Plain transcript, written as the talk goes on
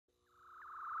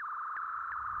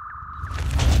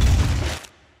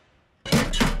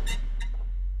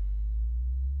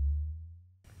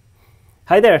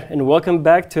Hi there, and welcome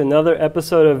back to another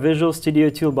episode of Visual Studio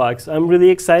Toolbox. I'm really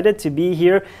excited to be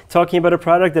here talking about a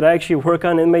product that I actually work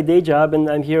on in my day job, and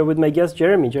I'm here with my guest,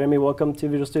 Jeremy. Jeremy, welcome to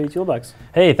Visual Studio Toolbox.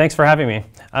 Hey, thanks for having me.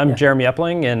 I'm Jeremy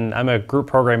Epling, and I'm a group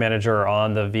program manager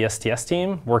on the VSTS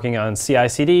team, working on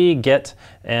CI/CD, Git,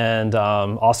 and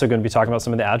also going to be talking about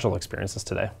some of the Agile experiences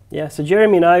today. Yeah, so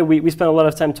Jeremy and I, we spent a lot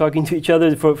of time talking to each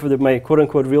other for my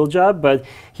quote-unquote real job, but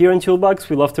here in Toolbox,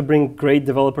 we love to bring great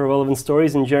developer-relevant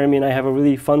stories, and Jeremy and I have a really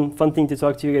fun thing to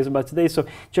talk to you guys about today. So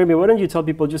Jeremy, why don't you tell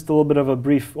people just a little bit of a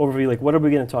brief overview, like what are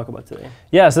we going to talk about today?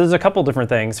 Yeah, so there's a couple different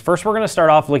things. First, we're going to start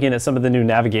off looking at some of the new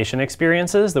navigation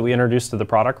experiences that we introduced to the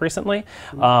product recently,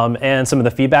 and some of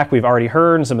the feedback we've already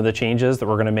heard and some of the changes that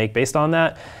we're going to make based on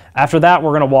that. After that,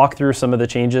 we're going to walk through some of the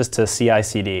changes to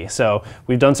CI/CD. So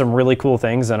we've done some really cool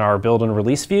things in our build and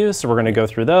release views, so we're going to go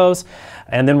through those.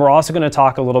 And then we're also going to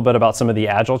talk a little bit about some of the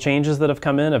Agile changes that have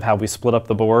come in, of how we split up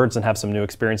the boards and have some new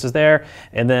experiences there.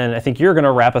 And then I think you're going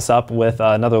to wrap us up with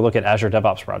another look at Azure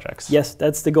DevOps Projects. Yes,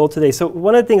 that's the goal today. So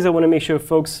one of the things I want to make sure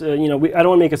folks, I don't want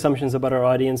to make assumptions about our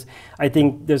audience. I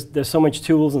think there's so much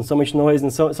tools and so much noise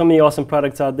and so many awesome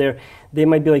products out there. They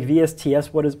might be like VSTS.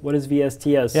 What is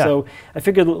VSTS? Yeah. So I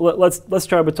figured let's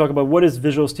start with talk about what is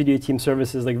Visual Studio Team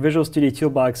Services. Like Visual Studio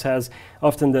Toolbox has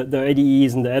often the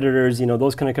IDEs and the editors,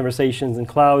 those kind of conversations in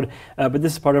cloud. But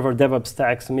this is part of our DevOps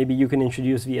stack. So maybe you can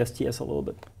introduce VSTS a little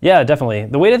bit. Yeah, definitely.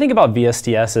 The way to think about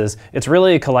VSTS is it's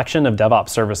really a collection of DevOps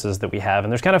services that we have.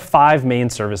 And there's kind of 5 main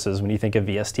services when you think of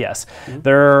VSTS.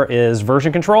 There is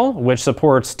version control, which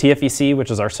supports TFEC,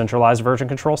 which is our centralized version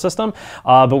control system.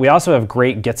 But we also have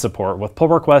great Git support with pull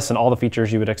requests and all the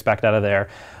features you would expect out of there.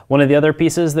 One of the other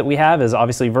pieces that we have is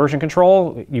obviously version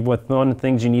control. One of the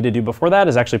things you need to do before that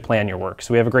is actually plan your work.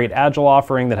 So we have a great Agile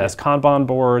offering that has Kanban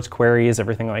boards, queries,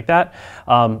 everything like that.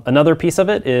 Another piece of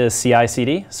it is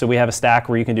CI/CD. So we have a stack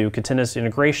where you can do continuous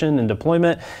integration and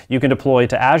deployment. You can deploy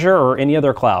to Azure or any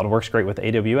other cloud. It works great with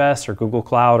AWS or Google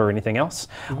Cloud or anything else.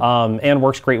 And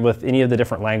works great with any of the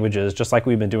different languages, just like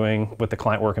we've been doing with the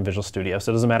client work in Visual Studio.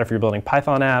 So it doesn't matter if you're building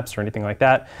Python apps or anything like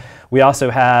that. We also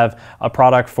have a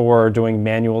product for doing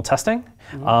manual testing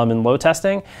and load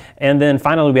testing. And then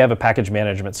finally, we have a package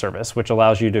management service, which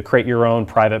allows you to create your own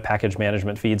private package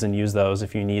management feeds and use those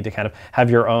if you need to kind of have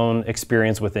your own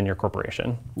experience within your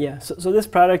corporation. Yeah, so this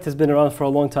product has been around for a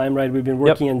long time, right? We've been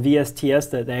working on VSTS,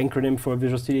 the acronym for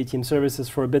Visual Studio Team Services,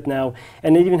 for a bit now.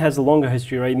 And it even has a longer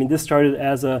history, right? I mean, this started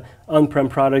as an on-prem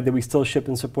product that we still ship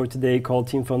and support today called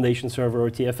Team Foundation Server, or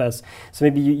TFS. So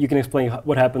maybe you can explain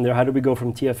what happened there. How did we go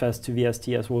from TFS to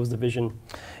VSTS? What was the vision?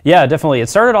 Yeah, definitely. It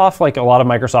started off like a lot of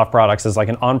Microsoft products as like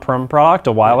an on-prem product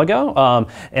a while ago.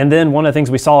 And then one of the things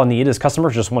we saw a need is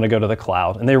customers just want to go to the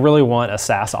cloud. And they really want a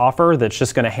SaaS offer that's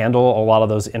just going to handle a lot of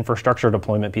those infrastructure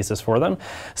deployment pieces for them.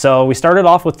 So we started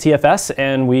off with TFS,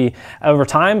 and over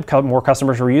time, more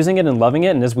customers were using it and loving it.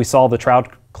 And as we saw the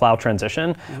cloud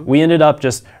transition, we ended up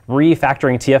just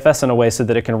refactoring TFS in a way so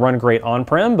that it can run great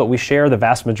on-prem, but we share the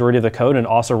vast majority of the code and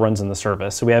also runs in the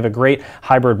service. So we have a great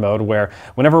hybrid mode where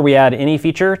whenever we add any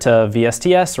feature to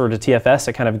VSTS or to TFS,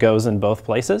 it kind of goes in both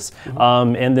places.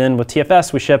 And then with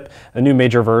TFS, we ship a new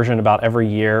major version about every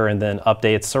year, and then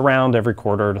updates around every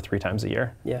quarter to 3 times a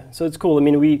year. Yeah, so it's cool. I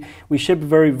mean, we ship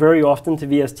very, very often to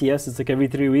VSTS. It's like every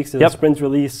 3 weeks, there's a sprint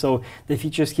release, so the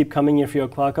features keep coming in for your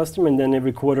cloud customer, and then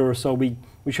every quarter or so we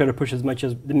try to push as much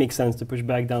as it makes sense to push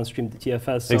back downstream to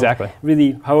TFS. So exactly.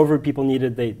 Really, however people need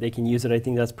it, they can use it. I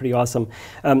think that's pretty awesome.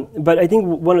 But I think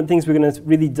one of the things we're going to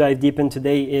really dive deep in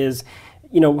today is,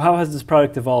 how has this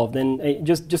product evolved? And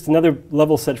just another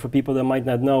level set for people that might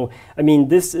not know. I mean,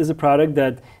 this is a product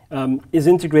that is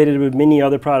integrated with many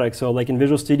other products. So like in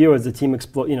Visual Studio, as the Team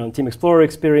Explorer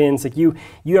experience, like you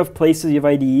have places, you have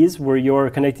IDEs where you're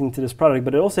connecting to this product,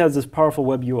 but it also has this powerful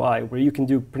web UI where you can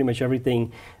do pretty much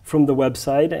everything from the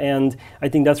website. And I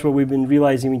think that's where we've been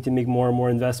realizing we need to make more and more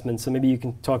investments. So maybe you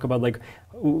can talk about like,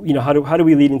 how do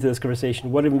we lead into this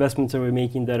conversation? What investments are we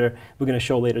making that we're going to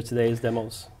show later today as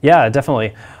demos? Yeah,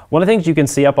 definitely. One of the things you can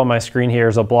see up on my screen here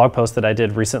is a blog post that I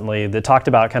did recently that talked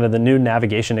about kind of the new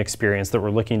navigation experience that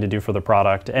we're looking to do for the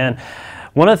product. And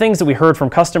one of the things that we heard from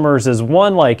customers is,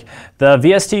 one, like the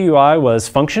VST UI was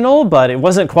functional, but it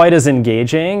wasn't quite as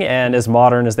engaging and as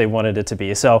modern as they wanted it to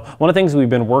be. So one of the things we've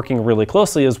been working really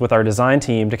closely is with our design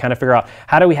team to kind of figure out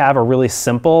how do we have a really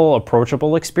simple,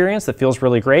 approachable experience that feels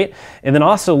really great. And then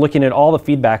also looking at all the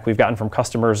feedback we've gotten from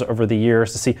customers over the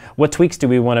years to see what tweaks do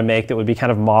we want to make that would be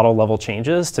kind of model level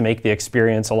changes to make the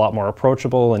experience a lot more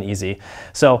approachable and easy.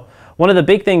 So one of the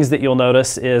big things that you'll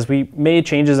notice is we made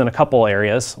changes in a couple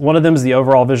areas. One of them is the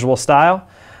overall visual style.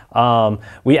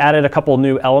 We added a couple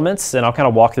new elements, and I'll kind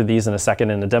of walk through these in a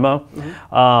second in the demo.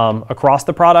 Across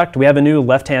the product, we have a new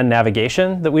left-hand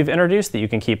navigation that we've introduced that you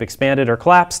can keep expanded or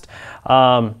collapsed.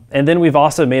 And then we've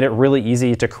also made it really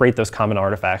easy to create those common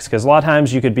artifacts, because a lot of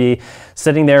times you could be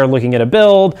sitting there looking at a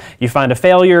build, you find a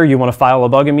failure, you want to file a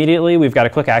bug immediately. We've got a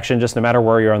quick action just no matter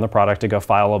where you're on the product to go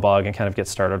file a bug and kind of get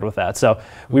started with that. So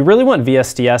we really want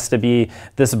VSTS to be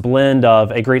this blend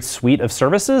of a great suite of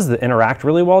services that interact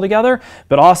really well together,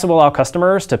 but also allow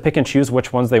customers to pick and choose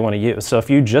which ones they want to use. So if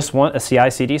you just want a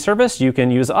CI/CD service, you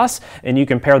can use us, and you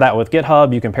can pair that with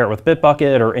GitHub, you can pair it with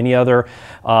Bitbucket or any other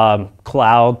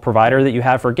cloud provider that you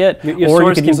have for Git. Your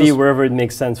source can be wherever it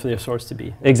makes sense for your source to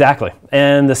be. Exactly.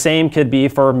 And the same could be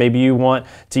for maybe you want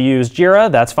to use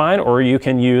Jira, that's fine, or you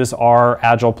can use our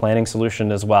Agile planning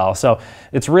solution as well. So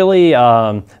it's really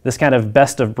this kind of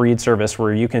best of breed service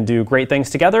where you can do great things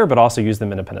together, but also use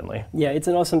them independently. Yeah, it's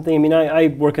an awesome thing. I mean, I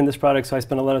work in this product, so I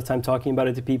spend a lot of time talking about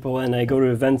it to people, and I go to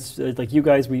events like you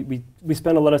guys. We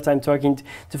spend a lot of time talking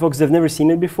to folks that have never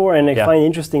seen it before, and I find it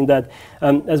interesting that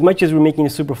as much as we're making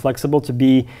it super flexible to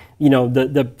be, you know,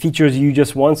 the features you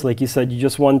just want, so like you said, you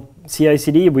just want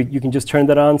CI/CD, you can just turn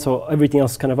that on, so everything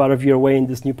else is kind of out of your way in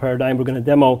this new paradigm we're going to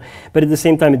demo. But at the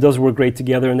same time, it does work great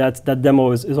together, and that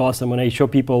demo is awesome. When I show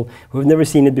people who have never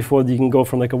seen it before, you can go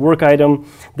from like a work item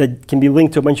that can be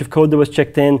linked to a bunch of code that was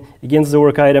checked in against the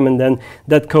work item, and then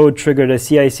that code triggered a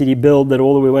CI/CD build that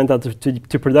all the way went out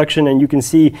to production, and you can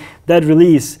see that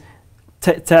release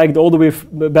tagged all the way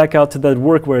back out to that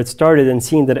work where it started, and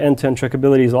seeing that end-to-end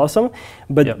trackability is awesome.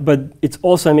 But it's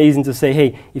also amazing to say,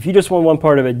 hey, if you just want one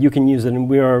part of it, you can use it, and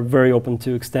we are very open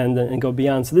to extend and go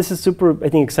beyond. So this is super, I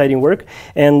think, exciting work.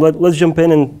 And let's jump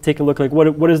in and take a look, like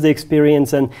what is the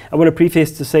experience? And I want to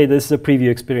preface to say this is a preview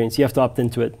experience. You have to opt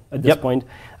into it at this point.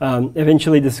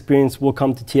 Eventually, this experience will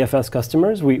come to TFS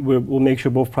customers. We'll make sure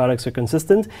both products are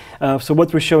consistent. So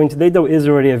what we're showing today, though, is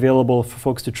already available for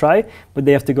folks to try, but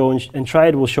they have to go and try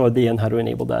it. We'll show at the end how to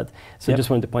enable that. So I just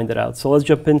wanted to point that out. So let's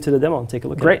jump into the demo and take a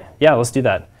look at it. Great. Yeah, let's do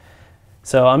that.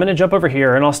 So I'm going to jump over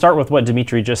here, and I'll start with what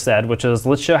Dmitry just said, which is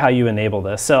let's show how you enable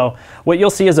this. So what you'll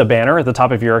see is a banner at the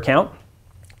top of your account.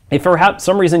 If for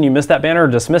some reason you missed that banner or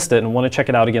dismissed it and want to check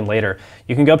it out again later,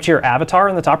 you can go up to your avatar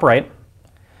in the top right,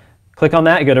 click on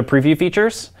that and go to Preview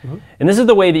Features. And this is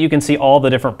the way that you can see all the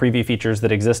different preview features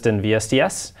that exist in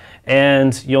VSTS.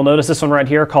 And you'll notice this one right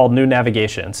here called New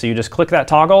Navigation. So you just click that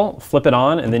toggle, flip it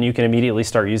on, and then you can immediately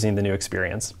start using the new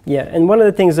experience. Yeah, and one of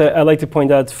the things that I like to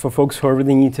point out for folks who are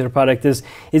really new to the product is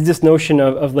this notion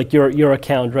of like your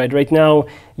account, right? Right now,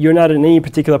 you're not in any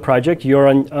particular project. You're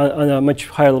on a much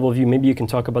higher level view. Maybe you can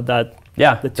talk about that.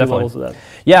 Yeah, the two levels of that.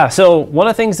 Yeah, so one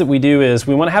of the things that we do is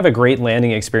we want to have a great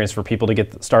landing experience for people to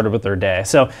get started with their day.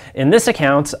 So in this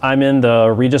account, I'm in the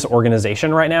Regis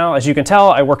organization right now. As you can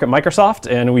tell, I work at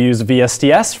Microsoft, and we use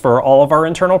VSTS for all of our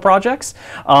internal projects.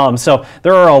 So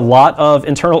there are a lot of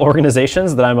internal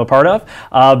organizations that I'm a part of,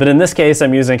 but in this case,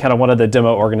 I'm using kind of one of the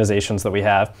demo organizations that we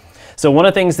have. So one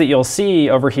of the things that you'll see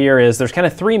over here is there's kind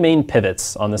of three main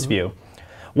pivots on this view.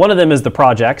 One of them is the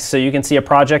projects. So you can see a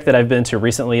project that I've been to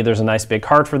recently. There's a nice big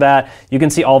card for that. You can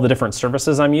see all the different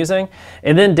services I'm using.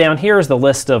 And then down here is the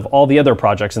list of all the other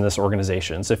projects in this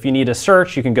organization. So if you need a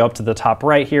search, you can go up to the top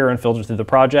right here and filter through the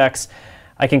projects.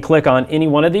 I can click on any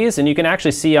one of these, and you can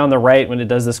actually see on the right when it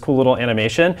does this cool little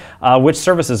animation which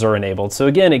services are enabled. So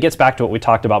again, it gets back to what we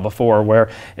talked about before,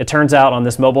 where it turns out on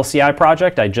this mobile CI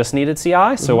project, I just needed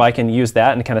CI, so I can use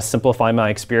that and kind of simplify my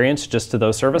experience just to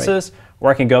those services, or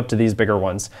I can go up to these bigger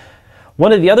ones.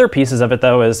 One of the other pieces of it,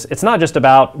 though, is it's not just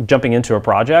about jumping into a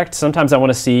project. Sometimes I want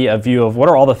to see a view of what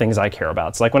are all the things I care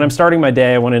about. So like when I'm starting my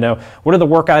day, I want to know what are the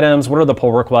work items, what are the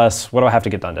pull requests, what do I have to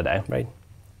get done today? Right.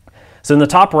 So in the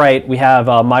top right, we have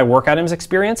my work items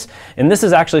experience. And this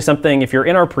is actually something, if you're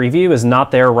in our preview, is not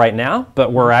there right now,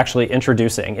 but we're actually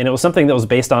introducing. And it was something that was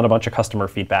based on a bunch of customer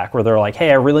feedback where they're like,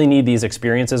 hey, I really need these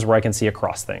experiences where I can see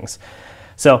across things.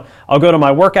 So I'll go to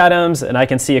my work items, and I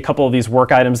can see a couple of these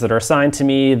work items that are assigned to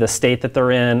me, the state that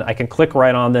they're in. I can click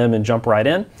right on them and jump right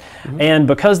in. And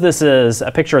because this is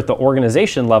a picture at the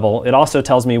organization level, it also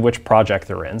tells me which project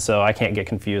they're in, so I can't get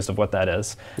confused of what that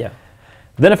is. Yeah.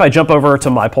 Then if I jump over to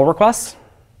my pull requests,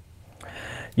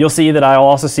 you'll see that I'll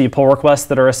also see pull requests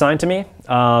that are assigned to me.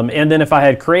 And then if I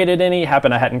had created any,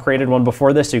 happened I hadn't created one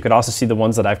before this, so you could also see the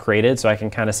ones that I've created, so I can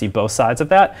kind of see both sides of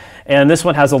that. And this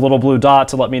one has a little blue dot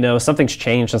to let me know something's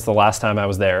changed since the last time I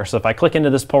was there. So if I click into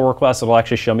this pull request, it will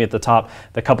actually show me at the top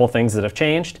the couple things that have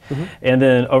changed. And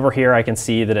then over here I can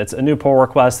see that it's a new pull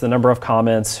request, the number of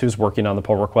comments, who's working on the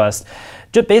pull request.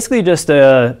 Basically just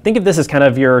think of this as kind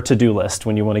of your to-do list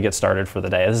when you want to get started for the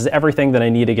day. This is everything that I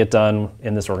need to get done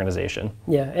in this organization.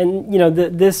 Yeah, and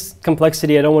this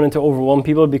complexity, I don't want it to overwhelm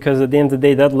people, because at the end of the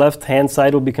day, that left-hand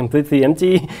side will be completely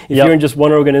empty if you're in just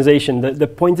one organization. The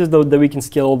point is, though, that we can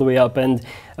scale all the way up. And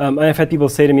I've had people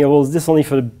say to me, well, is this only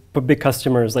for big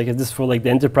customers? Like, is this for like the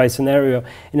enterprise scenario?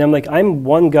 And I'm like, I'm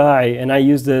one guy, and I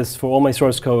use this for all my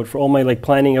source code, for all my like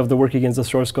planning of the work against the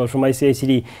source code, for my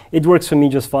CI/CD. It works for me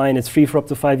just fine. It's free for up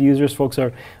to 5 users. Folks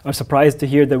are surprised to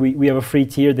hear that we have a free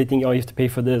tier. They think, oh, you have to pay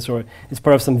for this, or it's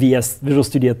part of some Visual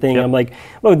Studio thing. I'm like,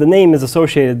 well, the name is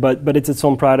associated, but it's its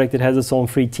own product. It has its own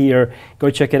free tier. Go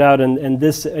check it out. And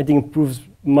this, I think, improves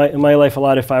my life a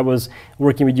lot if I was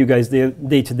working with you guys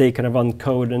day to day, kind of on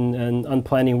code and on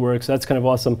planning work. So that's kind of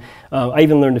awesome. I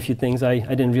even learned a few things I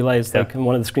didn't realize. Like on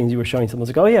one of the screens you were showing, someone was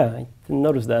like, "Oh yeah, I didn't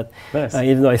notice that." Nice.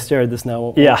 Even though I stare at this now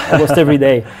almost every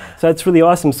day. So that's really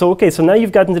awesome. So okay, so now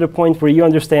you've gotten to the point where you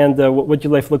understand what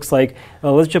your life looks like.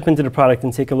 Let's jump into the product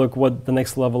and take a look what the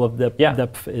next level of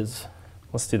depth is.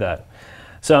 Let's do that.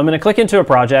 So I'm going to click into a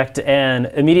project, and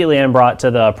immediately I'm brought to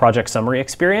the project summary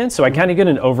experience. So I kind of get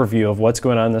an overview of what's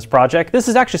going on in this project. This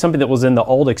is actually something that was in the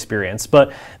old experience,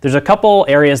 but there's a couple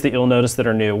areas that you'll notice that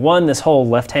are new. One, this whole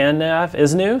left-hand nav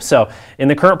is new. So in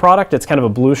the current product, it's kind of a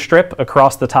blue strip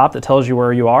across the top that tells you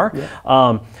where you are.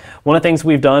 One of the things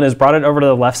we've done is brought it over to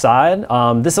the left side.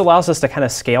 This allows us to kind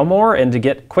of scale more and to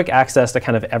get quick access to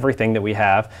kind of everything that we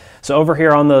have. So over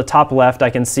here on the top left, I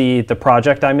can see the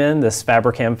project I'm in, this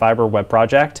Fabricam Fiber web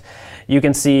project. You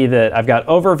can see that I've got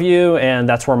overview, and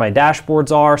that's where my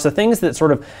dashboards are. So things that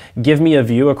sort of give me a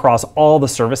view across all the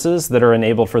services that are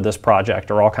enabled for this project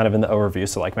are all kind of in the overview.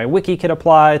 So like my wiki could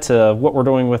apply to what we're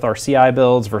doing with our CI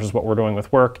builds versus what we're doing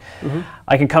with work.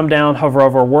 I can come down, hover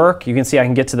over work. You can see I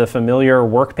can get to the familiar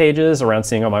work pages around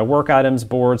seeing all my work items,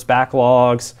 boards,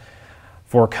 backlogs.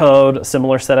 For code,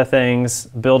 similar set of things,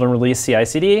 build and release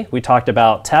CI/CD. We talked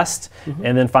about test,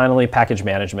 and then finally package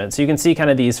management. So you can see kind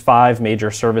of these 5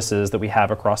 major services that we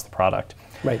have across the product.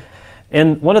 Right.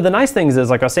 And one of the nice things is,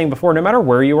 like I was saying before, no matter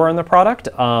where you are in the product,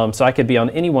 so I could be on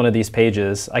any one of these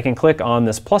pages, I can click on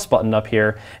this plus button up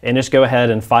here and just go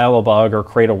ahead and file a bug or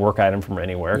create a work item from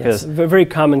anywhere. Yes, a very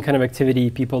common kind of activity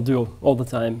people do all the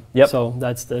time. So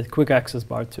that's the quick access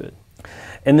bar to it.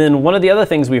 And then one of the other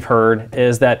things we've heard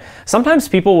is that sometimes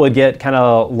people would get kind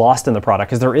of lost in the product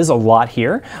because there is a lot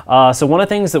here. So one of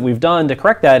the things that we've done to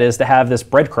correct that is to have this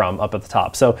breadcrumb up at the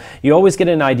top. So you always get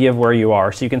an idea of where you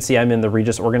are. So you can see I'm in the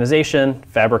Regis organization,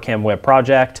 Fabricam web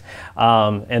project,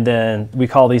 and then we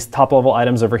call these top level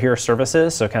items over here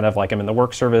services. So kind of like I'm in the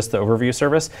work service, the overview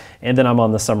service, and then I'm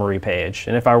on the summary page.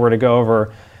 And if I were to go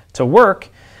over to work,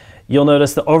 you'll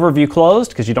notice the overview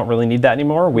closed because you don't really need that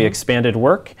anymore. We expanded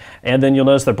work. And then you'll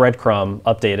notice the breadcrumb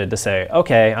updated to say,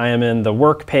 okay, I am in the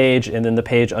work page, and then the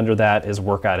page under that is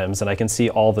work items. And I can see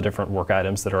all the different work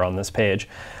items that are on this page.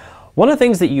 One of the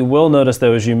things that you will notice,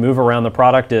 though, as you move around the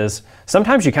product is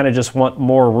sometimes you kind of just want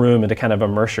more room and to kind of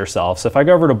immerse yourself. So if I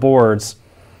go over to boards,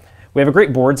 we have a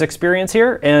great boards experience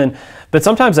here, but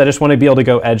sometimes I just want to be able to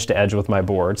go edge to edge with my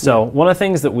board. So one of the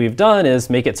things that we've done is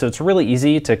make it so it's really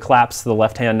easy to collapse the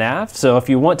left-hand nav. So if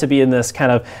you want to be in this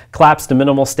kind of collapsed to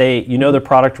minimal state, you know the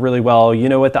product really well, you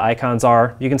know what the icons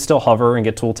are, you can still hover and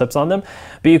get tooltips on them,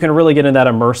 but you can really get in that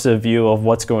immersive view of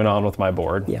what's going on with my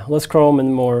board. Yeah, less Chrome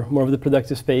and more of the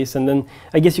productive space. And then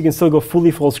I guess you can still go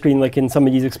fully full screen like in some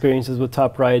of these experiences with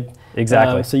top right.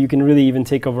 Exactly. So you can really even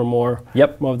take over more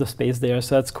of the space there.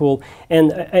 So that's cool.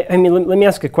 And I mean, let me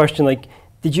ask a question. Like,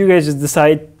 did you guys just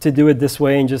decide to do it this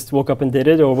way and just woke up and did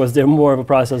it, or was there more of a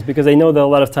process? Because I know that a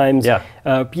lot of times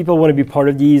people want to be part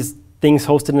of these things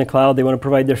hosted in the cloud. They want to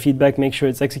provide their feedback, make sure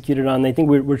it's executed on. I think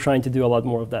we're trying to do a lot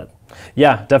more of that.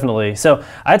 Yeah, definitely. So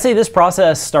I'd say this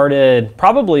process started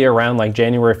probably around like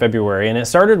January, February, and it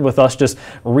started with us just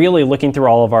really looking through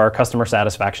all of our customer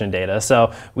satisfaction data.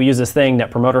 So we use this thing,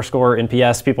 Net Promoter Score,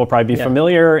 NPS. People probably be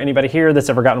familiar. Anybody here that's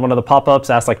ever gotten one of the pop-ups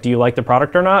ask like, do you like the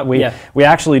product or not? We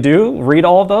actually do read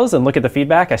all of those and look at the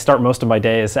feedback. I start most of my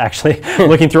days actually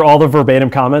looking through all the verbatim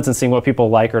comments and seeing what people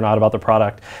like or not about the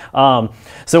product.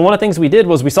 So one of the things we did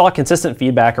was we saw consistent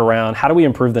feedback around how do we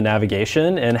improve the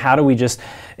navigation and how do we just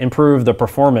improve improve the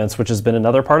performance, which has been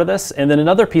another part of this. And then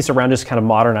another piece around just kind of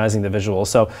modernizing the visuals.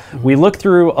 So we looked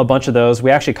through a bunch of those. We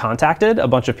actually contacted a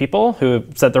bunch of people who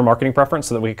set their marketing preference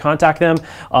so that we could contact them,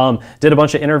 did a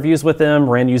bunch of interviews with them,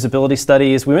 ran usability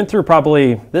studies. We went through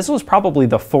this was probably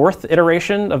the 4th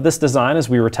iteration of this design as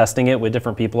we were testing it with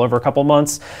different people over a couple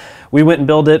months. We went and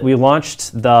built it. We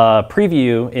launched the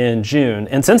preview in June.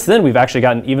 And since then, we've actually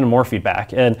gotten even more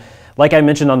feedback. And like I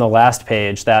mentioned on the last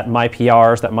page, that my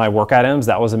PRs, that my work items,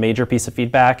 that was a major piece of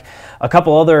feedback. A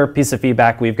couple other pieces of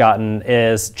feedback we've gotten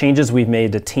is changes we've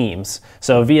made to teams.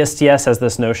 So VSTS has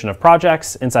this notion of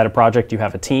projects. Inside a project, you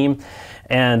have a team.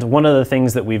 And one of the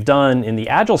things that we've done in the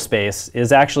Agile space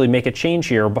is actually make a change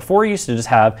here. Before, you used to just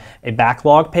have a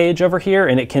backlog page over here,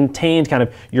 and it contained kind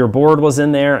of your board was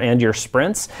in there and your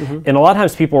sprints. And a lot of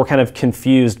times people were kind of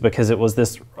confused because it was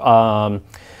this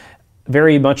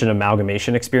very much an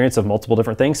amalgamation experience of multiple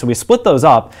different things. So we split those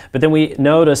up, but then we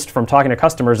noticed from talking to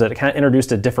customers that it kind of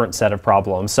introduced a different set of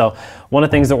problems. So one of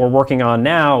the things that we're working on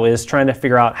now is trying to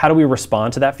figure out how do we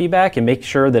respond to that feedback and make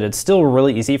sure that it's still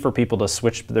really easy for people to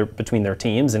switch between their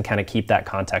teams and kind of keep that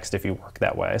context if you work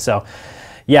that way. So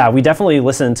yeah, we definitely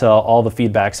listen to all the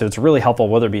feedback, so it's really helpful,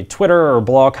 whether it be Twitter or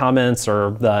blog comments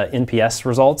or the NPS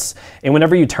results. And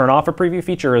whenever you turn off a preview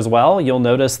feature as well, you'll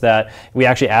notice that we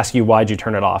actually ask you, why'd you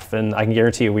turn it off? And I can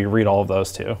guarantee you we read all of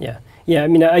those too. Yeah, I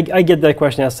mean, I get that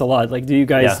question asked a lot. Like, do you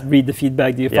guys read the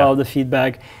feedback? Do you follow the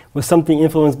feedback? Was something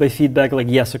influenced by feedback? Like,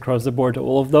 yes, across the board to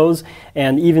all of those.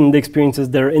 And even the experiences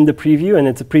that are in the preview, and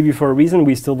it's a preview for a reason,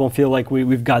 we still don't feel like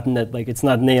we've gotten it. Like, it's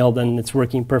not nailed and it's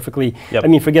working perfectly. I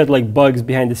mean, forget like bugs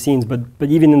behind the scenes, but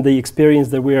even in the experience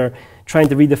that we are trying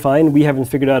to redefine, we haven't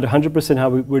figured out 100% how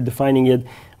we're defining it.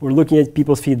 We're looking at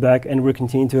people's feedback and we're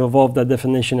continuing to evolve that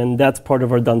definition, and that's part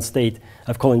of our done state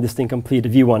of calling this thing complete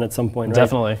if you want at some point, right?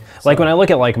 Definitely. So, like when I look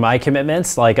at like my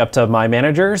commitments, like up to my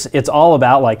managers, it's all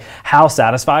about like how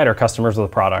satisfied are customers with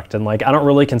the product. And like I don't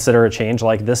really consider a change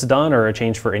like this done or a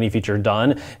change for any feature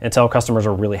done until customers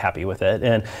are really happy with it.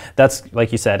 And that's,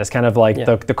 like you said, it's kind of like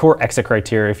the core exit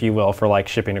criteria, if you will, for like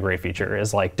shipping a great feature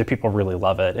is like, do people really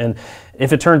love it? And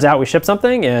if it turns out we ship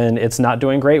something and it's not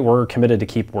doing great, we're committed to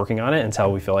keep working on it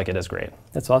until we feel like it is great.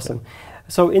 That's awesome.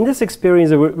 So in this experience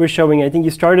that we're showing, I think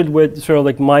you started with sort of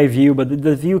like my view, but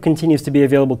the view continues to be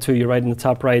available to you right in the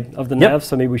top right of the nav.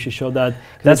 So maybe we should show that.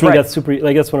 That's right. That's super.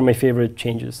 Like that's one of my favorite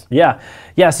changes. Yeah.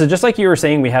 So just like you were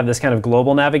saying, we have this kind of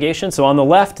global navigation. So on the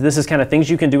left, this is kind of things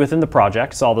you can do within the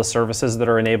project. So all the services that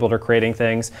are enabled or creating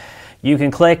things. You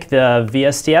can click the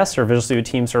VSTS or Visual Studio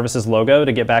Team Services logo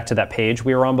to get back to that page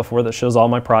we were on before that shows all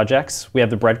my projects. We have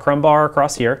the breadcrumb bar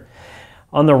across here.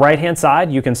 On the right-hand side,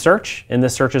 you can search, and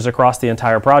this searches across the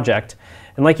entire project.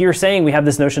 And like you were saying, we have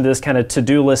this notion of this kind of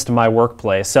to-do list my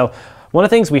workplace. So one of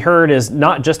the things we heard is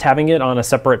not just having it on a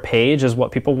separate page is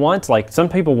what people want. Like some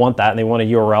people want that and they want a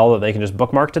URL that they can just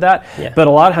bookmark to that. But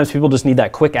a lot of times people just need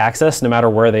that quick access no matter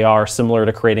where they are, similar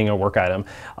to creating a work item.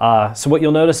 So what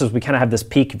you'll notice is we kind of have this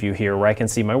peek view here where I can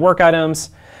see my work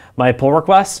items, my pull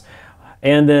requests,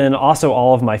 and then also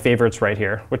all of my favorites right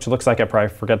here, which looks like I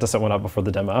probably forgot to set one up before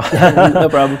the demo. No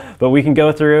problem. But we can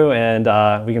go through and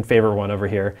we can favorite one over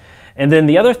here. And then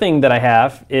the other thing that I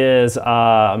have is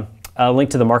a link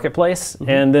to the marketplace.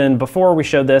 And then before we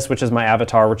showed this, which is my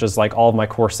avatar, which is like all of my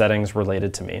core settings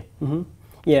related to me.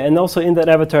 Yeah, and also in that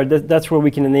avatar, that's where we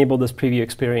can enable this preview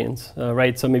experience,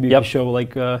 right? So maybe you can show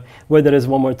like where that is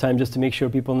one more time just to make sure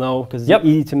people know, because it's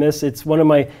easy to miss. It's one of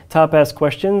my top asked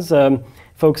questions.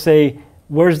 Folks say,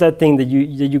 where's that thing that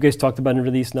you guys talked about in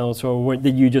release notes, or where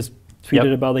did you just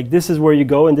tweeted about, like, this is where you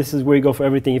go and this is where you go for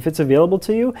everything if it's available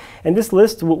to you. And this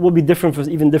list will be different for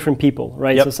even different people,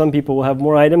 right? So some people will have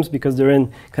more items because they're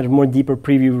in kind of more deeper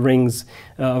preview rings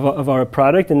of our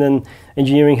product, and then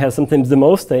engineering has sometimes the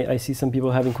most. I see some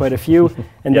people having quite a few,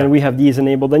 and then we have these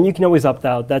enabled. And you can always opt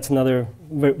out. That's another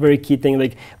very key thing.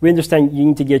 Like, we understand you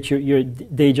need to get your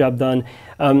day job done.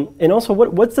 And also,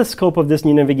 what's the scope of this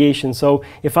new navigation? So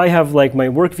if I have like my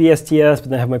work VSTS, but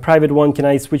then I have my private one, can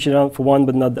I switch it on for one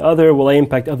but not the other? Will I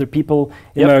impact other people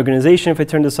in my organization if I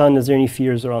turn this on? Is there any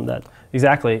fears around that?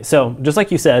 Exactly. So just like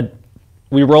you said,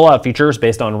 we roll out features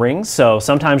based on rings. So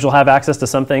sometimes you'll have access to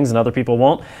some things and other people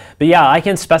won't. But yeah, I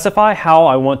can specify how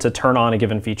I want to turn on a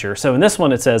given feature. So in this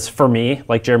one, it says for me,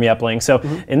 like Jeremy Epling. So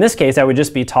in this case, I would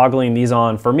just be toggling these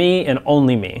on for me and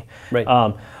only me. Right.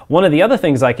 One of the other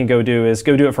things I can go do is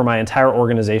go do it for my entire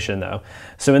organization though.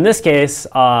 So in this case,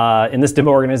 in this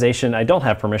demo organization, I don't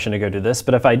have permission to go do this,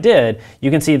 but if I did,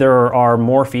 you can see there are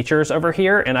more features over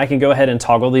here, and I can go ahead and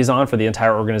toggle these on for the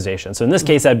entire organization. So in this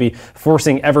case, I'd be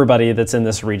forcing everybody that's in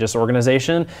this Regis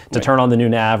organization to turn on the new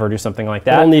nav or do something like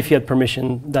that. But only if you had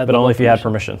permission. But only if you had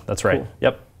permission, that's right. Cool.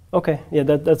 Yep. Okay, yeah,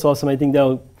 that's awesome. I think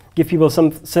that'll give people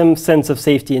some sense of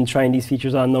safety in trying these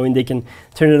features on, knowing they can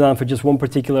turn it on for just one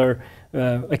particular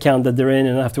account that they're in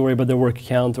and not have to worry about their work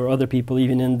account or other people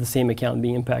even in the same account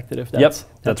being impacted if that's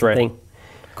right. Thing.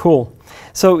 Cool.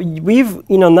 So we've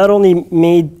not only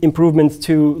made improvements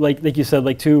to like you said,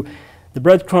 like to the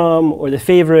breadcrumb or the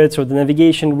favorites or the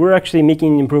navigation, we're actually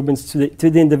making improvements to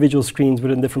the individual screens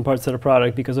within different parts of the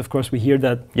product because of course we hear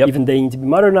that even they need to be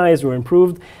modernized or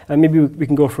improved. Maybe we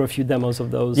can go for a few demos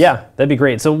of those. Yeah, that'd be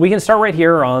great. So we can start right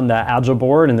here on the Agile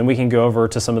board and then we can go over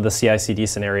to some of the CI/CD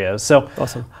scenarios. So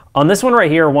awesome. On this one right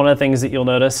here, one of the things that you'll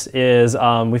notice is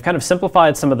we've kind of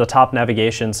simplified some of the top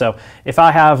navigation. So if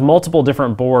I have multiple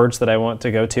different boards that I want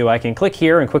to go to, I can click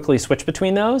here and quickly switch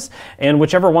between those. And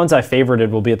whichever ones I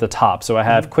favorited will be at the top. So I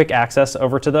have quick access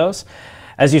over to those.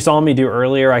 As you saw me do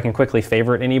earlier, I can quickly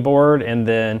favorite any board. And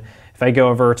then if I go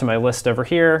over to my list over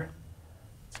here,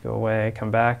 let's go away,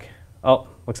 come back. Oh,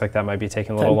 looks like that might be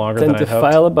taking a little longer than I hoped. Time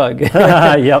to file a bug.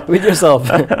 Yep. With yourself.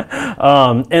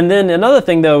 And then another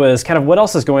thing though is kind of what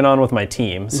else is going on with my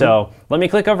team. So let me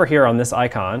click over here on this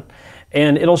icon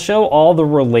and it'll show all the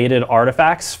related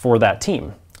artifacts for that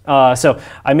team. So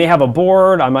I may have a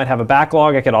board, I might have a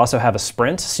backlog, I could also have a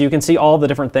sprint. So you can see all the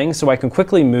different things so I can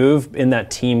quickly move in that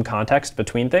team context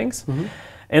between things.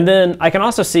 And then I can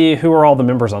also see who are all the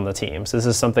members on the team. So this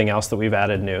is something else that we've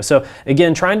added new. So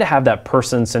again, trying to have that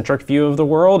person-centric view of the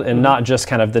world and not just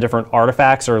kind of the different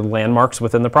artifacts or landmarks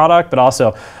within the product, but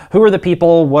also who are the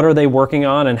people, what are they working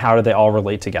on, and how do they all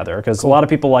relate together? Because a lot of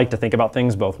people like to think about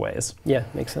things both ways. Yeah,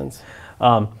 makes sense.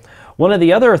 One of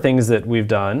the other things that we've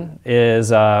done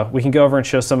is we can go over and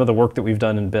show some of the work that we've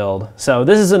done in build. So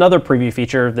this is another preview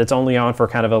feature that's only on for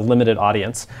kind of a limited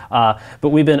audience. But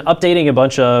we've been updating a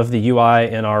bunch of the UI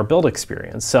in our build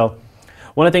experience. So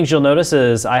one of the things you'll notice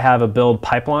is I have a build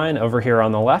pipeline over here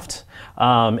on the left.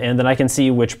 And then I can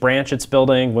see which branch it's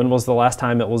building, when was the last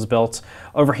time it was built.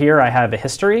 Over here I have a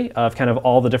history of kind of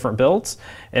all the different builds.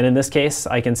 And in this case,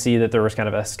 I can see that there was kind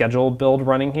of a scheduled build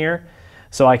running here.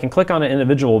 So I can click on an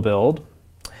individual build,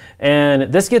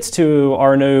 and this gets to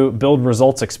our new build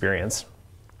results experience.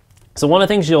 So one of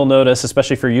the things you'll notice,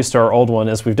 especially if you're used to our old one,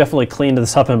 is we've definitely cleaned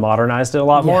this up and modernized it a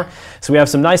lot more. So we have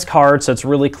some nice cards, so it's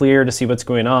really clear to see what's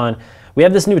going on. We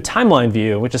have this new timeline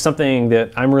view, which is something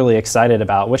that I'm really excited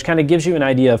about, which kind of gives you an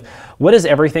idea of what is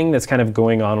everything that's kind of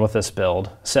going on with this build.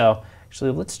 So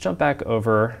actually, let's jump back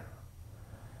over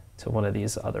to one of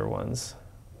these other ones.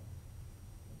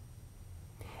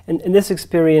 And in this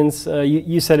experience,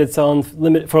 you said it's on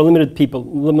for a limited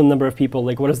number of people.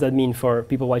 Like, what does that mean for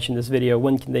people watching this video?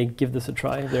 When can they give this a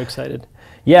try if they're excited?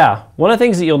 Yeah, one of the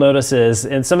things that you'll notice is,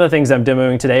 and some of the things I'm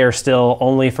demoing today are still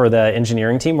only for the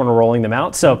engineering team when we're rolling them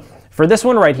out. So for this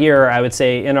one right here, I would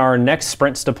say in our next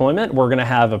sprints deployment, we're going to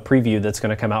have a preview that's going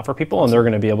to come out for people, and they're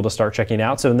going to be able to start checking it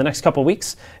out. So in the next couple of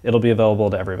weeks, it'll be available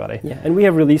to everybody. Yeah, and we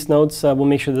have release notes. We'll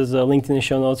make sure there's a link in the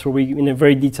show notes where we, in a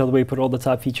very detailed way, put all the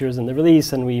top features in the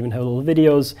release, and we even have little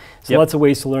videos. So lots of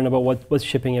ways to learn about what's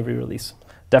shipping every release.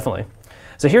 Definitely.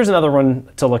 So here's another one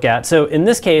to look at. So in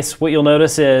this case, what you'll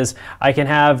notice is I can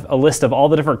have a list of all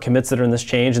the different commits that are in this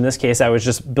change. In this case, I was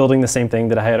just building the same thing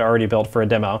that I had already built for a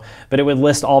demo, but it would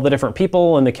list all the different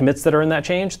people and the commits that are in that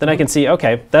change. Then I can see,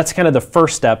 okay, that's kind of the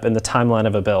first step in the timeline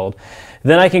of a build.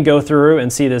 Then I can go through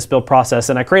and see this build process,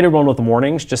 and I created one with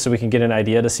warnings just so we can get an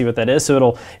idea to see what that is.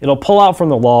 So it'll pull out from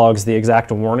the logs the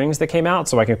exact warnings that came out,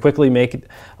 so I can quickly make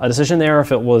a decision there.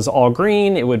 If it was all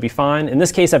green, it would be fine. In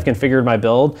this case, I've configured my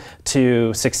build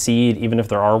to succeed even if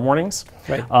there are warnings.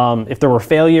 Right. If there were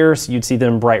failures, you'd see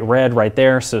them bright red right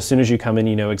there. So as soon as you come in,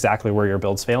 you know exactly where your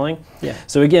build's failing. Yeah.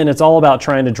 So again, it's all about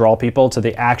trying to draw people to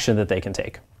the action that they can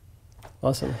take.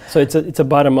 Awesome. So it's a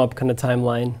bottom-up kind of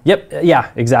timeline. Yep.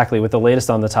 Yeah, exactly. With the latest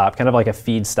on the top, kind of like a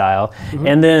feed style. Mm-hmm.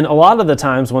 And then a lot of the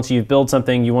times, once you've built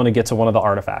something, you want to get to one of the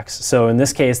artifacts. So in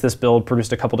this case, this build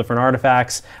produced a couple different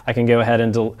artifacts. I can go ahead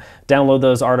and download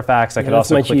those artifacts. I could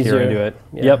also click here and do it.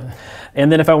 Yeah. Yep.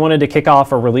 And then if I wanted to kick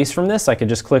off a release from this, I could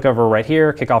just click over right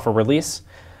here, kick off a release.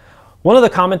 One of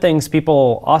the common things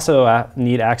people also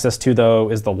need access to, though,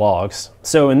 is the logs.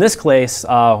 So in this case,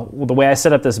 the way I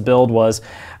set up this build was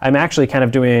I'm actually kind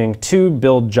of doing two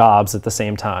build jobs at the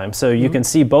same time. So you can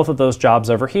see both of those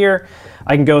jobs over here.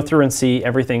 I can go through and see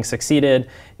everything succeeded.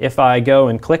 If I go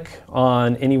and click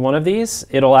on any one of these,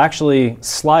 it'll actually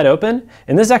slide open.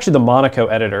 And this is actually the Monaco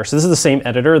editor. So this is the same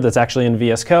editor that's actually in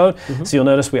VS Code. So you'll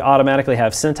notice we automatically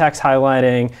have syntax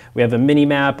highlighting. We have a mini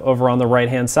map over on the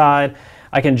right-hand side.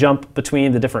 I can jump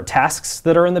between the different tasks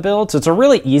that are in the build. So it's a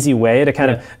really easy way to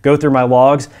kind of go through my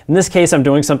logs. In this case, I'm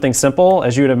doing something simple,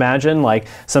 as you would imagine. Like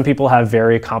some people have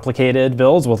very complicated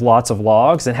builds with lots of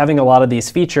logs, and having a lot of these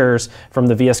features from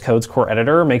the VS Code's core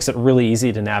editor makes it really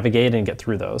easy to navigate and get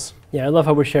through those. Yeah, I love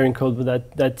how we're sharing code with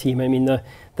that team. I mean,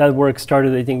 that work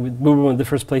started, I think, we were one of the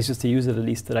first places to use it, at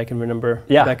least that I can remember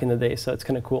back in the day. So it's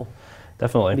kind of cool.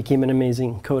 Definitely. It became an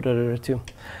amazing code editor too.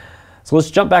 So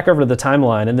let's jump back over to the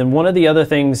timeline. And then one of the other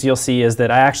things you'll see is that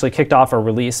I actually kicked off a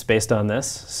release based on this.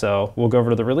 So we'll go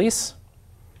over to the release.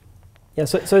 Yeah,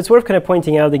 so it's worth kind of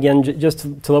pointing out again,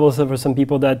 just to level set for some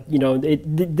people that,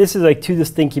 this is like two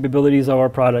distinct capabilities of our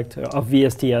product, of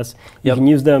VSTS. You can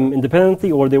use them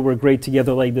independently, or they work great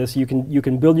together like this. You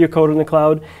can build your code in the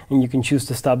cloud, and you can choose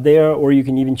to stop there, or you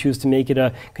can even choose to make it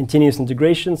a continuous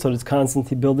integration, so it's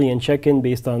constantly building and check-in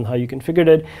based on how you configured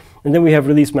it. And then we have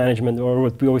release management, or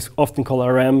what we always often call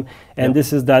RM, and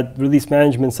this is that release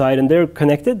management side, and they're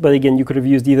connected, but again, you could have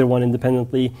used either one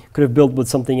independently, could have built with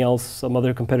something else, some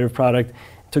other competitive product,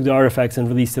 took the artifacts and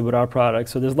released it with our product.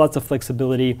 So there's lots of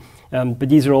flexibility, but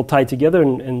these are all tied together,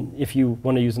 and if you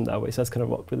want to use them that way, so that's kind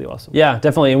of really awesome. Yeah,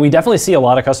 definitely, and we definitely see a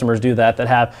lot of customers do that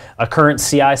have a current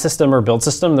CI system or build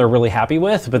system they're really happy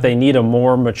with, but they need a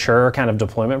more mature kind of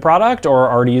deployment product, or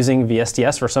are already using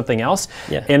VSTS for something else.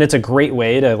 And it's a great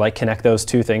way to like connect those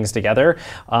two things together.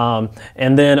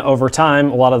 And then over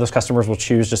time, a lot of those customers will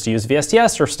choose just to use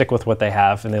VSTS or stick with what they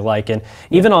have and they like. And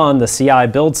even on the CI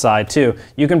build side too,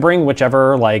 you can bring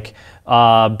whichever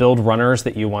build runners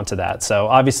that you want to that. So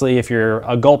obviously if you're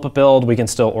a gulp build, we can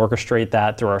still orchestrate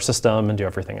that through our system and do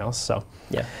everything else. So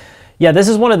yeah, this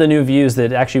is one of the new views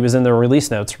that actually was in the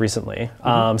release notes recently,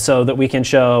 so that we can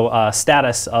show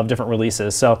status of different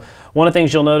releases. So one of the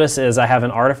things you'll notice is I have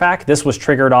an artifact. This was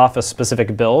triggered off a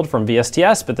specific build from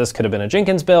VSTS, but this could have been a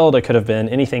Jenkins build. It could have been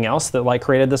anything else that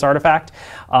created this artifact.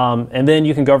 And then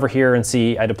you can go over here and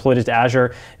see I deployed it to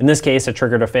Azure. In this case, it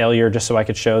triggered a failure just so I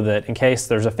could show that in case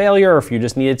there's a failure, or if you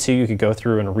just needed to, you could go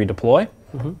through and redeploy.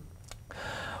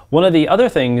 One of the other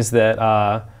things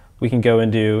that we can go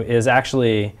and do is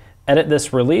actually edit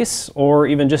this release, or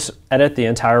even just edit the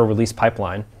entire release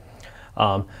pipeline. So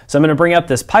I'm going to bring up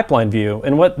this pipeline view,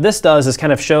 and what this does is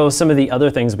kind of show some of the other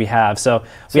things we have. So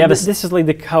we have this is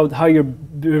like how your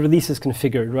release is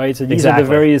configured, right? So these are the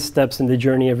various steps in the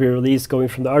journey of your release, going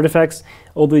from the artifacts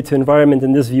all the way to environment,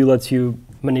 and this view lets you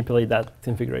manipulate that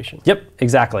configuration. Yep,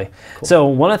 exactly. Cool. So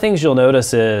one of the things you'll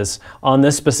notice is on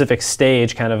this specific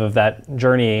stage kind of that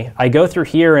journey, I go through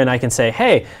here and I can say,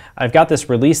 hey, I've got this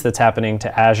release that's happening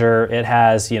to Azure. It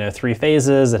has 3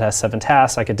 phases, it has 7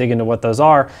 tasks. I could dig into what those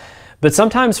are. But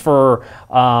sometimes for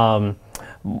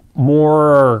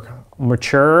more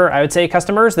mature, I would say,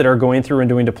 customers that are going through and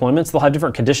doing deployments, they'll have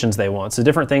different conditions they want. So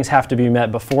different things have to be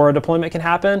met before a deployment can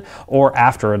happen or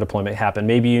after a deployment happen.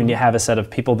 Maybe you have a set of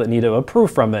people that need to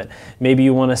approve from it. Maybe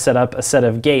you want to set up a set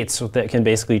of gates that can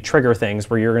basically trigger things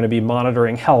where you're going to be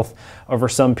monitoring health over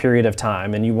some period of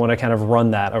time, and you want to kind of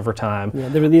run that over time. Yeah,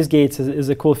 the release gates is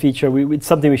a cool feature. It's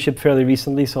something we shipped fairly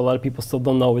recently, so a lot of people still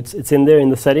don't know it's in there in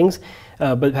the settings.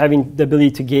 But having the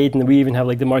ability to gate, and we even have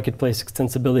the marketplace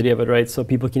extensibility of it, right? So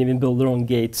people can even build their own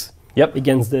gates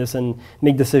against this and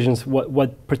make decisions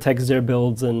what protects their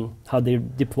builds and how they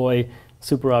deploy.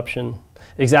 Super option.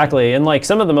 Exactly, and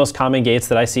some of the most common gates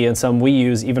that I see, and some we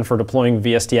use even for deploying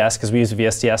VSTS, because we use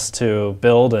VSTS to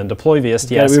build and deploy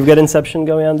VSTS. Yeah, we've got Inception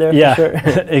going on there. Yeah, for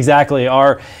sure. Exactly.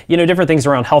 Are different things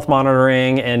around health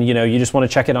monitoring, and you just want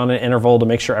to check it on an interval to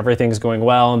make sure everything's going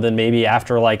well, and then maybe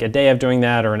after a day of doing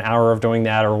that, or an hour of doing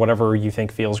that, or whatever you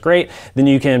think feels great, then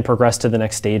you can progress to the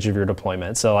next stage of your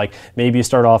deployment. So maybe you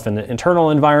start off in an internal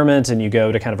environment, and you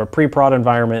go to kind of a pre-prod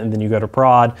environment, and then you go to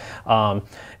prod.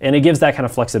 And it gives that kind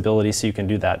of flexibility so you can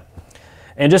do that.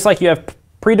 And just like you have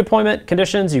pre-deployment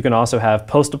conditions, you can also have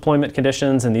post-deployment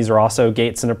conditions, and these are also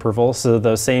gates and approvals. So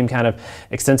those same kind of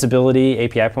extensibility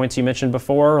API points you mentioned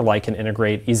before, can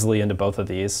integrate easily into both of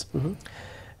these.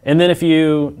 And then if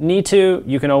you need to,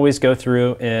 you can always go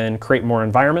through and create more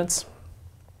environments.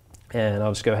 And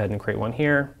I'll just go ahead and create one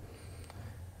here.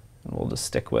 And we'll just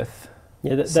stick with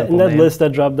in that list,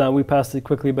 that drop down, we passed it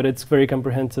quickly, but it's very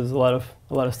comprehensive. There's a lot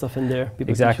of stuff in there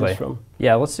people can choose from.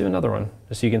 Yeah, let's do another one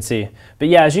just so you can see. But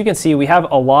yeah, as you can see, we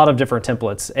have a lot of different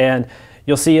templates, and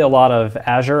you'll see a lot of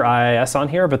Azure IIS on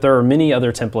here, but there are many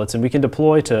other templates, and we can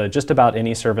deploy to just about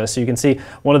any service. So you can see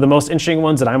one of the most interesting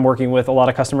ones that I'm working with a lot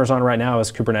of customers on right now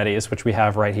is Kubernetes, which we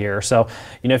have right here. So,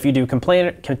 if you do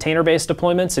container-based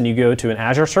deployments and you go to an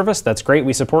Azure service, that's great,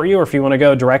 we support you. Or if you want to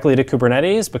go directly to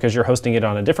Kubernetes because you're hosting it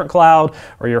on a different cloud,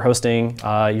 or you're hosting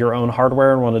your own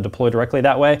hardware and want to deploy directly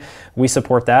that way, we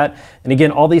support that. And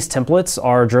again, all these templates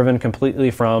are driven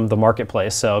completely from the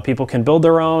marketplace. So people can build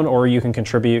their own, or you can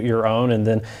contribute your own and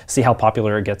then see how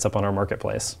popular it gets up on our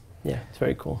marketplace. Yeah, it's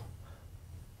very cool.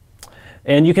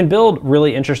 And you can build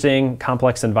really interesting,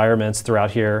 complex environments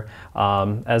throughout here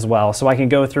as well. So I can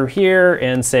go through here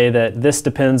and say that this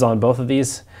depends on both of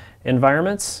these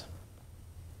environments.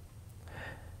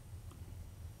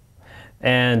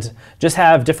 And just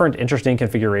have different interesting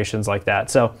configurations like that.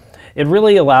 So it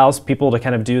really allows people to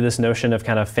kind of do this notion of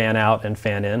kind of fan out and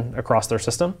fan in across their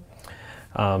system.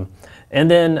 And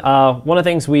then one of the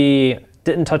things we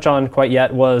didn't touch on quite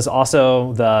yet was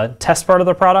also the test part of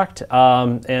the product,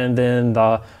 and then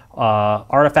the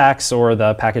artifacts or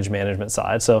the package management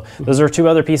side. So those are two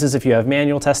other pieces. If you have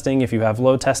manual testing, if you have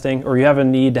load testing, or you have a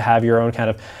need to have your own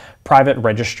kind of private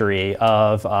registry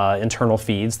of internal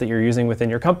feeds that you're using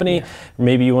within your company. Yeah.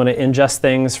 Maybe you want to ingest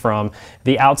things from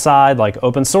the outside, like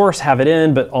open source, have it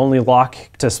in, but only lock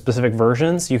to specific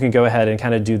versions. You can go ahead and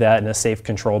kind of do that in a safe,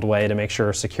 controlled way to make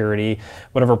sure security,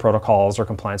 whatever protocols or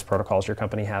compliance protocols your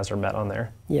company has are met on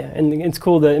there. Yeah, and it's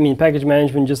cool that, package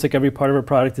management, just like every part of our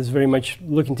product, is very much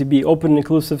looking to be open and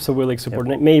inclusive. So we're like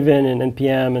supporting Maven and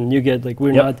NPM and NuGet. Like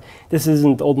we're not, this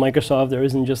isn't old Microsoft. There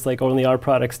isn't just like only our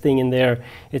products thing in there.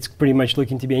 It's pretty much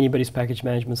looking to be anybody's package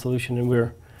management solution, and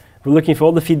we're looking for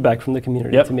all the feedback from the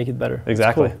community to make it better.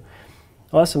 Exactly. Cool.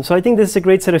 Awesome. So I think this is a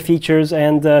great set of features,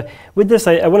 and with this,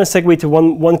 I want to segue to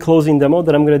one closing demo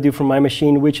that I'm going to do from my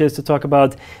machine, which is to talk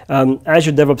about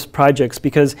Azure DevOps Projects,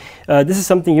 because this is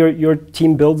something your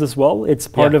team builds as well. It's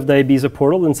part of the Ibiza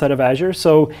Portal inside of Azure.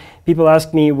 So people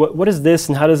ask me, what is this,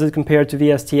 and how does it compare to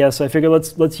VSTS? So I figure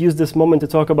let's use this moment to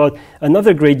talk about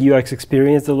another great UX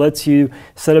experience that lets you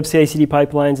set up CI/CD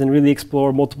pipelines and really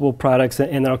explore multiple products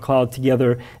in our cloud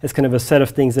together as kind of a set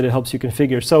of things that it helps you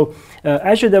configure. So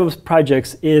Azure DevOps Projects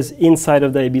is inside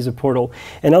of the Ibiza Portal.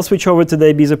 And I'll switch over to the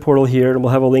Ibiza Portal here, and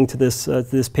we'll have a link to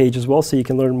this page as well so you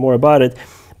can learn more about it.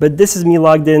 But this is me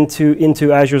logged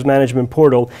into Azure's management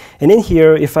portal. And in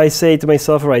here, if I say to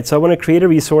myself, all right, so I want to create a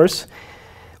resource,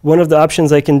 one of the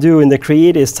options I can do in the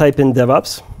create is type in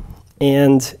DevOps,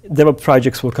 and DevOps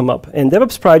Projects will come up. And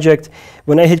DevOps Project,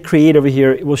 when I hit create over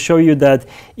here, it will show you that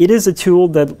it is a tool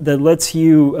that lets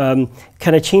you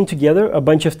kind of chain together a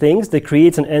bunch of things that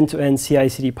creates an end-to-end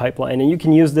CI/CD pipeline. And you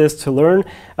can use this to learn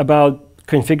about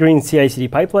configuring CI/CD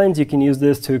pipelines. You can use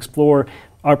this to explore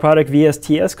our product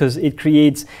VSTS, because it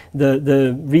creates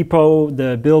the repo,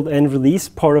 the build and release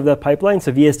part of that pipeline.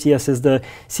 So VSTS is the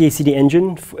CI/CD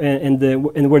engine and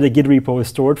where the Git repo is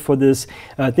stored for this.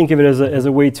 Think of it as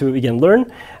a way to, again,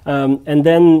 learn. And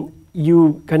then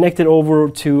you connect it over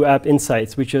to App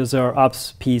Insights, which is our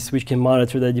ops piece, which can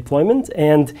monitor the deployment.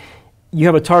 And you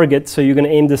have a target, so you're going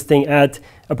to aim this thing at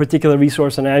a particular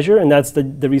resource on Azure, and that's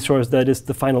the resource that is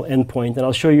the final endpoint. And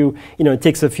I'll show you, it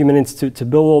takes a few minutes to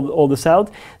build all this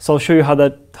out. So I'll show you how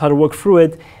to work through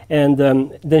it, and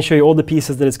then show you all the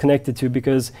pieces that it's connected to,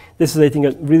 because this is, I think,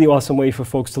 a really awesome way for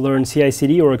folks to learn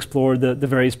CI/CD or explore the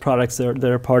various products that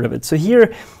are part of it. So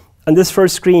here, on this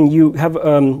first screen, you have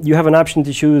an option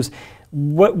to choose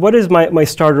what is my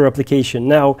starter application.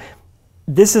 Now,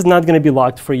 this is not going to be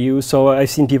locked for you. So I've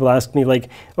seen people ask me, like,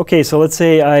 okay, so let's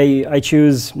say I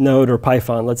choose Node or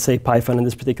Python. Let's say Python in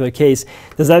this particular case.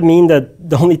 Does that mean that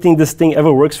the only thing this thing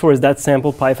ever works for is that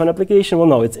sample Python application? Well,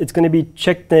 no, it's going to be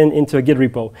checked into a Git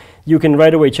repo. You can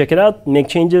right away check it out, make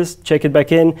changes, check it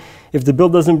back in. If the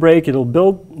build doesn't break, it'll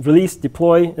build, release,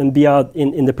 deploy, and be out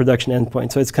in the production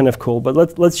endpoint. So it's kind of cool.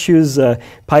 But let's choose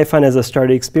Python as a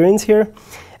starter experience here.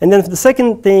 And then the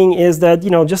second thing is that,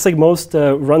 just like most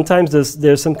runtimes,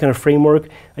 there's some kind of framework,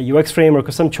 a UX framework,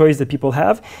 or some choice that people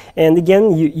have. And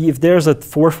again, if there's a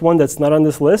fourth one that's not on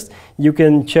this list, you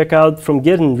can check out from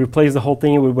Git and replace the whole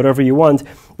thing with whatever you want.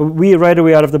 But we, right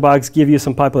away out of the box, give you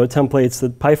some popular templates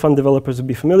that Python developers would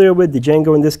be familiar with, the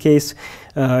Django in this case.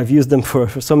 I've used them for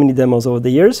so many demos over the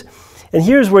years. And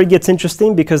here's where it gets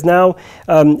interesting, because now,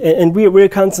 and we're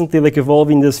constantly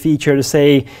evolving this feature to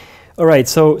say, all right,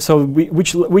 so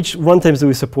which runtimes do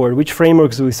we support? Which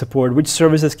frameworks do we support? Which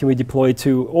services can we deploy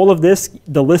to? All of this,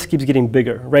 the list keeps getting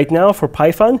bigger. Right now, for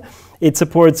Python, it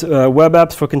supports web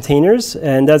apps for containers,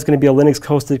 and that's going to be a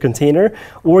Linux-hosted container.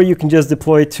 Or you can just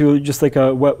deploy to just like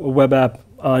a web app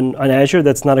on Azure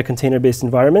that's not a container-based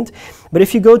environment. But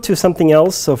if you go to something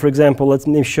else, so for example, let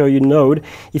me show you Node.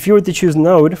 If you were to choose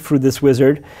Node through this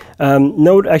wizard,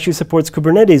 Node actually supports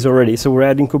Kubernetes already. So we're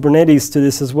adding Kubernetes to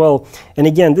this as well. And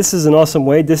again, this is an awesome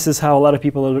way. This is how a lot of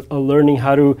people are learning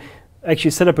how to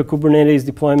actually set up a Kubernetes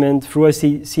deployment through a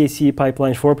CI/CD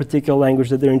pipeline for a particular language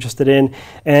that they're interested in.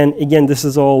 And again, this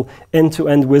is all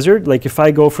end-to-end wizard. Like if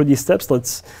I go through these steps,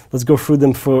 let's go through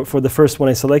them for the first one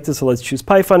I selected. So let's choose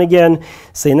Python again,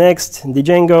 say next,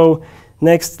 Django,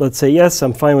 next, let's say yes,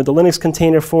 I'm fine with the Linux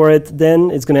container for it.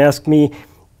 Then it's going to ask me,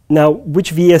 now,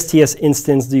 which VSTS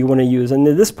instance do you want to use? And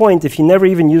at this point, if you never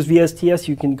even use VSTS,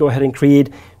 you can go ahead and create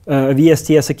a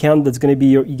VSTS account that's going to be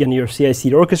your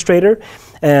CI/CD orchestrator.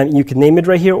 And you can name it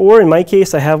right here. Or in my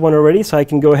case, I have one already, so I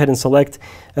can go ahead and select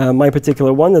my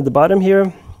particular one at the bottom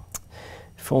here.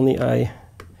 If only I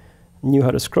knew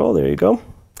how to scroll. There you go.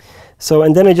 So,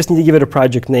 and then I just need to give it a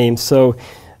project name. So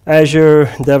Azure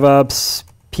DevOps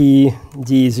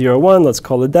PD01, let's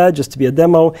call it that, just to be a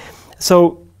demo.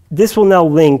 So this will now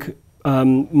link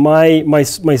my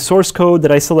source code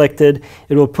that I selected.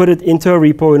 It will put it into a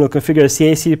repo and it'll configure a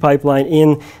CI/CD pipeline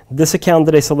in this account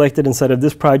that I selected inside of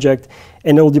this project,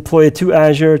 and it will deploy it to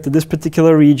Azure, to this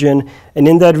particular region, and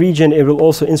in that region it will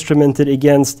also instrument it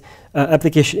against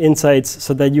application insights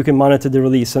so that you can monitor the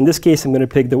release. So in this case, I'm going to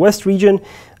pick the West region,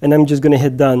 and I'm just going to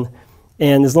hit done.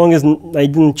 And as long as I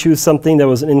didn't choose something that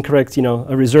was an incorrect,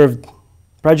 a reserved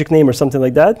project name or something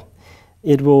like that,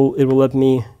 it will let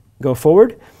me go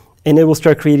forward, and it will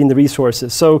start creating the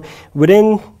resources. So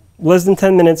within less than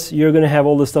 10 minutes, you're going to have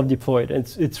all this stuff deployed.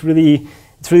 It's really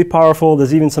powerful.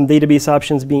 There's even some database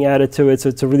options being added to it, so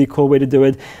it's a really cool way to do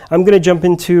it. I'm going to jump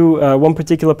into one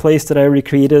particular place that I already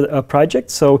created a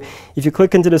project. So if you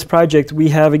click into this project, we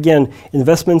have, again,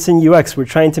 investments in UX. We're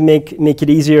trying to make it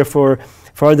easier for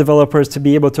our developers to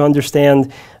be able to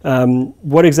understand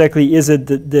what exactly is it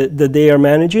that they are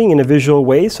managing in a visual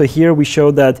way. So here we show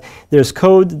that there's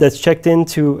code that's checked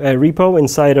into a repo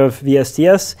inside of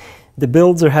VSTS. The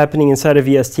builds are happening inside of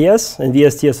VSTS, and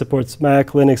VSTS supports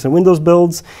Mac, Linux, and Windows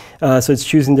builds. So it's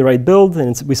choosing the right build,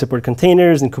 and we support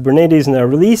containers and Kubernetes in our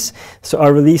release. So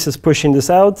our release is pushing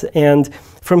this out, and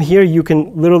from here you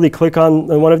can literally click on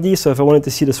one of these. So if I wanted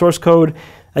to see the source code,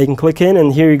 I can click in,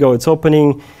 and here you go. It's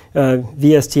opening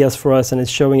VSTS for us, and it's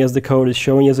showing us the code. It's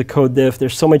showing us a code diff.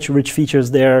 There's so much rich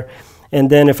features there. And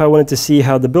then if I wanted to see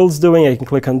how the build's doing, I can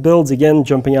click on builds, again,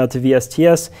 jumping out to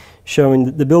VSTS,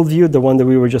 showing the build view, the one that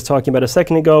we were just talking about a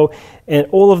second ago. And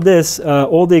all of this,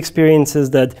 all the experiences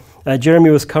that Jeremy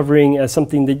was covering as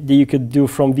something that you could do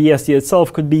from VSTS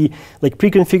itself could be like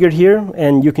pre-configured here,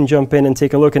 and you can jump in and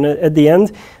take a look. And at the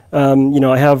end,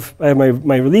 I have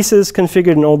my releases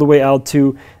configured and all the way out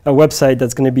to a website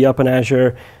that's going to be up on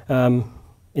Azure.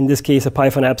 In this case, a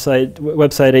Python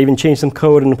website. I even changed some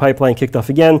code, and the pipeline kicked off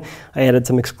again. I added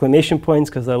some exclamation points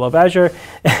because I love Azure.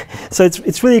 So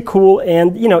it's really cool,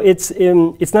 and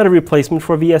it's not a replacement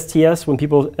for VSTS. When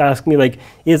people ask me like,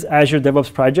 is Azure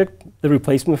DevOps Project the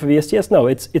replacement for VSTS? No,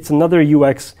 it's another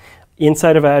UX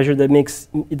inside of Azure that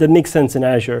makes sense in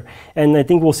Azure. And I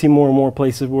think we'll see more and more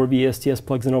places where VSTS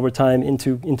plugs in over time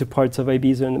into parts of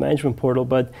Ibiza and the management portal.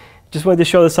 But just wanted to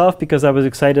show this off because I was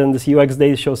excited on this UX day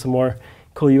to show some more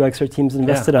cool UX our teams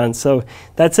invested on. So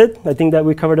that's it. I think that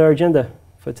we covered our agenda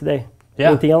for today.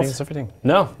 Yeah, anything else? That's everything.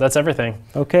 No, that's everything.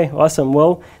 Okay, awesome.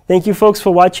 Well, thank you folks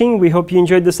for watching. We hope you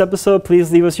enjoyed this episode.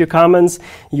 Please leave us your comments.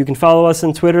 You can follow us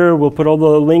on Twitter. We'll put all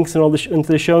the links and all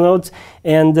into the show notes.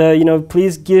 And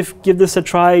please give this a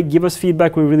try. Give us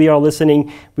feedback. We really are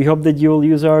listening. We hope that you'll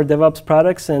use our DevOps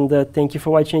products. And thank you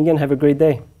for watching again. Have a great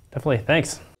day. Definitely.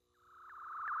 Thanks.